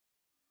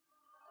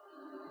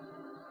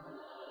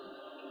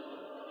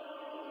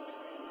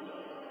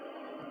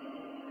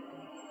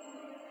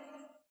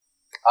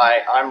Hi,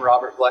 I'm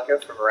Robert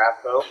Blecka from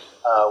Arapahoe.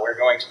 We're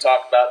going to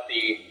talk about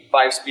the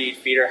 5-speed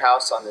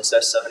Feederhouse on this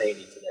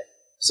S780 today.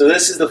 So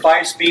this is the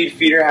 5-speed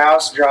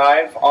Feederhouse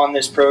drive on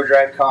this Pro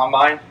Drive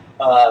combine.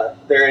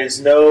 There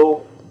is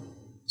no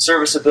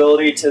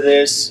serviceability to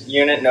this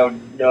unit, no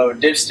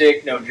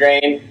dipstick, no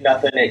drain,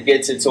 nothing. It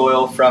gets its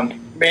oil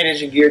from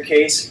managing gear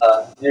case.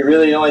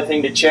 The only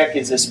thing to check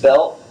is this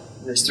belt,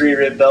 this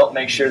 3-rib belt.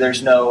 Make sure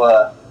there's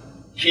no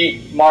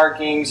heat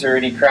markings or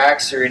any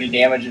cracks or any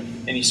damage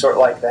of any sort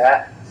like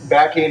that.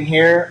 Back in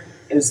here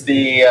is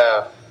the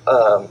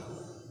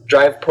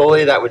drive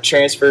pulley that would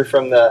transfer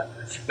from the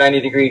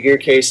 90-degree gear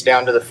case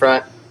down to the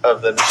front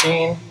of the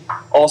machine.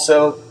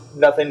 Also,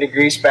 nothing to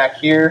grease back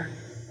here.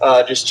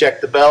 Just check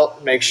the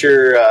belt, make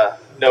sure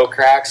no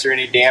cracks or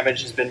any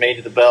damage has been made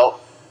to the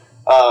belt.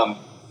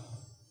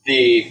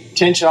 The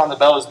tension on the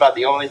belt is about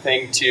the only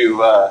thing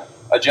to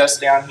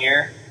adjust down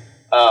here.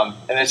 And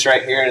it's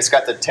right here, and it's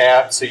got the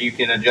tab so you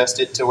can adjust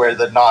it to where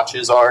the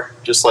notches are,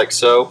 just like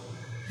so.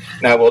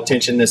 Now we'll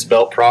tension this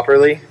belt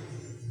properly.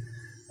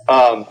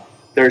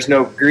 There's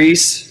no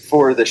grease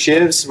for the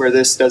shivs where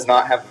this does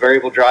not have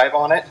variable drive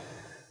on it,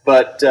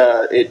 but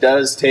it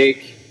does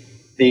take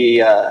the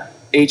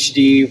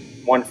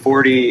HD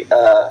 140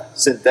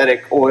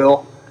 synthetic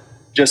oil,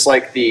 just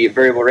like the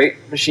variable rate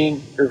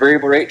machine or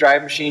variable rate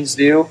drive machines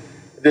do.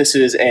 This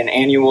is an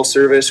annual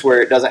service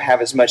where it doesn't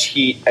have as much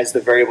heat as the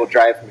variable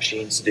drive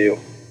machines do.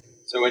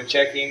 So when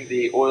checking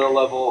the oil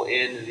level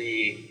in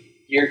the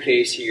gear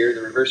case here, the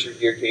reverser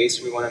gear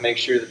case, we want to make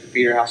sure that the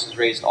feeder house is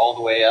raised all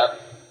the way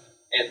up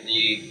and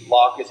the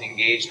lock is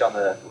engaged on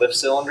the lift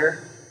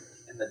cylinder,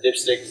 and the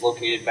dipstick is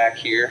located back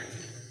here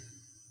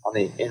on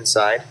the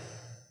inside.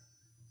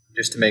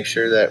 Just to make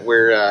sure that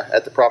we're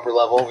at the proper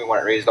level, we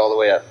want it raised all the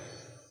way up.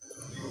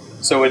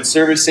 So when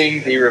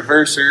servicing the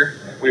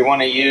reverser, we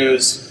want to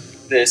use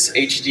this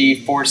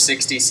HD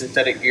 460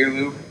 synthetic gear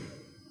lube,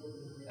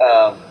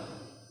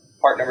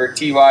 part number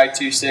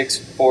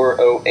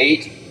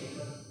TY26408,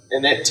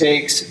 and it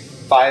takes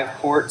 5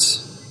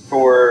 quarts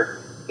for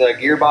the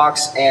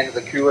gearbox and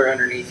the cooler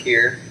underneath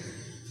here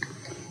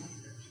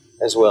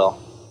as well.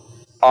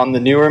 On the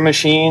newer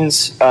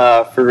machines,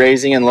 for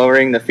raising and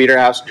lowering the feeder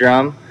house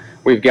drum,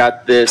 we've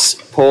got this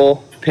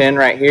pull pin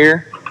right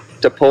here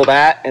to pull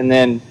that, and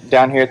then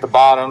down here at the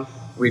bottom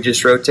we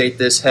just rotate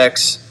this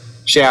hex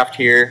shaft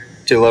here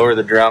to lower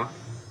the drum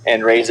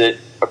and raise it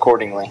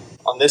accordingly.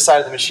 On this side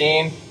of the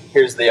machine,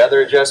 here's the other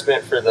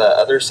adjustment for the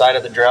other side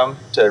of the drum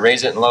to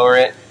raise it and lower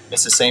it.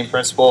 It's the same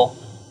principle.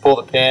 Pull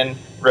the pin,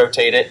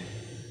 rotate it.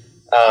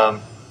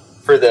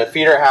 For the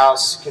feeder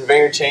house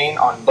conveyor chain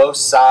on both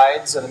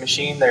sides of the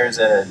machine, there's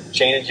a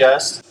chain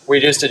adjust. We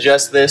just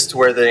adjust this to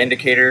where the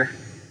indicator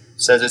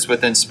says it's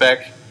within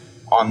spec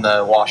on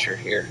the washer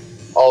here.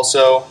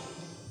 Also,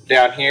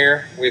 down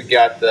here we've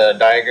got the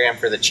diagram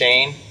for the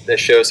chain that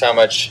shows how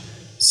much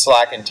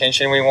slack and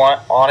tension we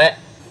want on it.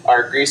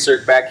 Our grease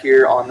zerk back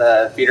here on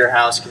the feeder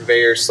house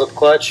conveyor slip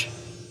clutch,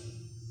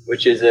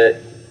 which is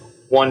at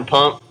 1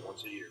 pump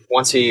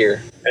once a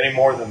year. Any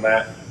more than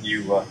that,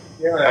 you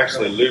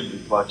actually lube the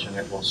clutch and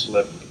it will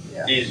slip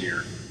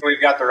easier. We've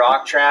got the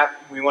rock trap.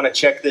 We want to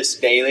check this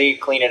daily,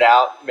 clean it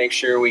out, make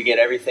sure we get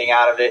everything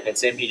out of it.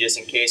 It's empty just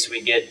in case we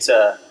get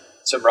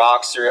some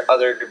rocks or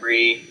other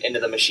debris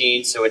into the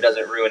machine so it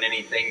doesn't ruin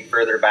anything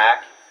further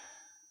back.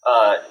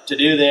 To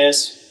do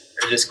this,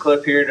 there's this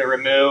clip here to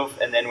remove,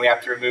 and then we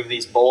have to remove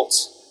these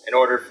bolts in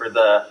order for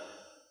the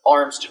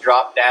arms to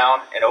drop down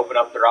and open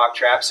up the rock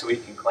trap so we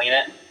can clean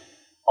it.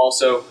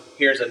 Also,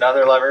 here's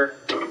another lever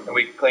that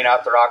we can clean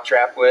out the rock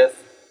trap with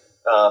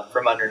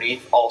from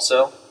underneath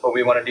also. But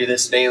we want to do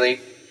this daily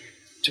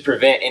to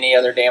prevent any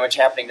other damage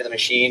happening to the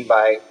machine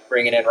by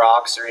bringing in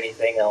rocks or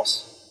anything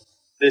else.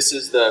 This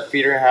is the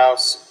feeder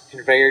house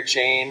conveyor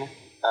chain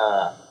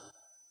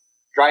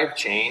drive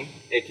chain.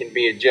 It can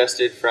be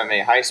adjusted from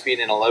a high speed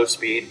and a low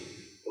speed.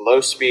 The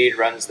low speed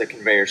runs the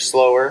conveyor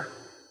slower.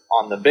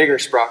 On the bigger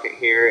sprocket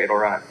here, it'll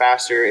run it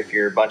faster. If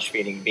you're bunch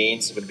feeding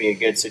beans, it would be a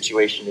good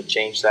situation to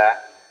change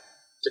that.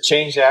 To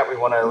change that, we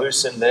want to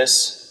loosen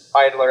this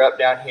idler up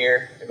down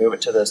here and move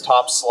it to this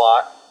top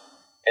slot.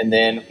 And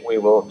then we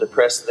will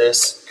depress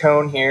this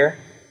cone here,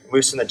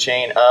 loosen the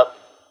chain up,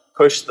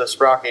 push the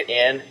sprocket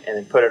in, and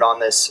then put it on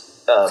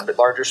this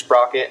larger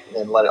sprocket, and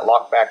then let it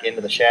lock back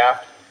into the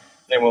shaft.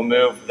 Then we'll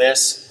move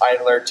this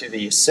idler to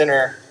the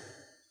center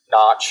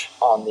notch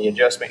on the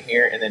adjustment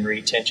here, and then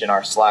retension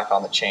our slack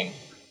on the chain.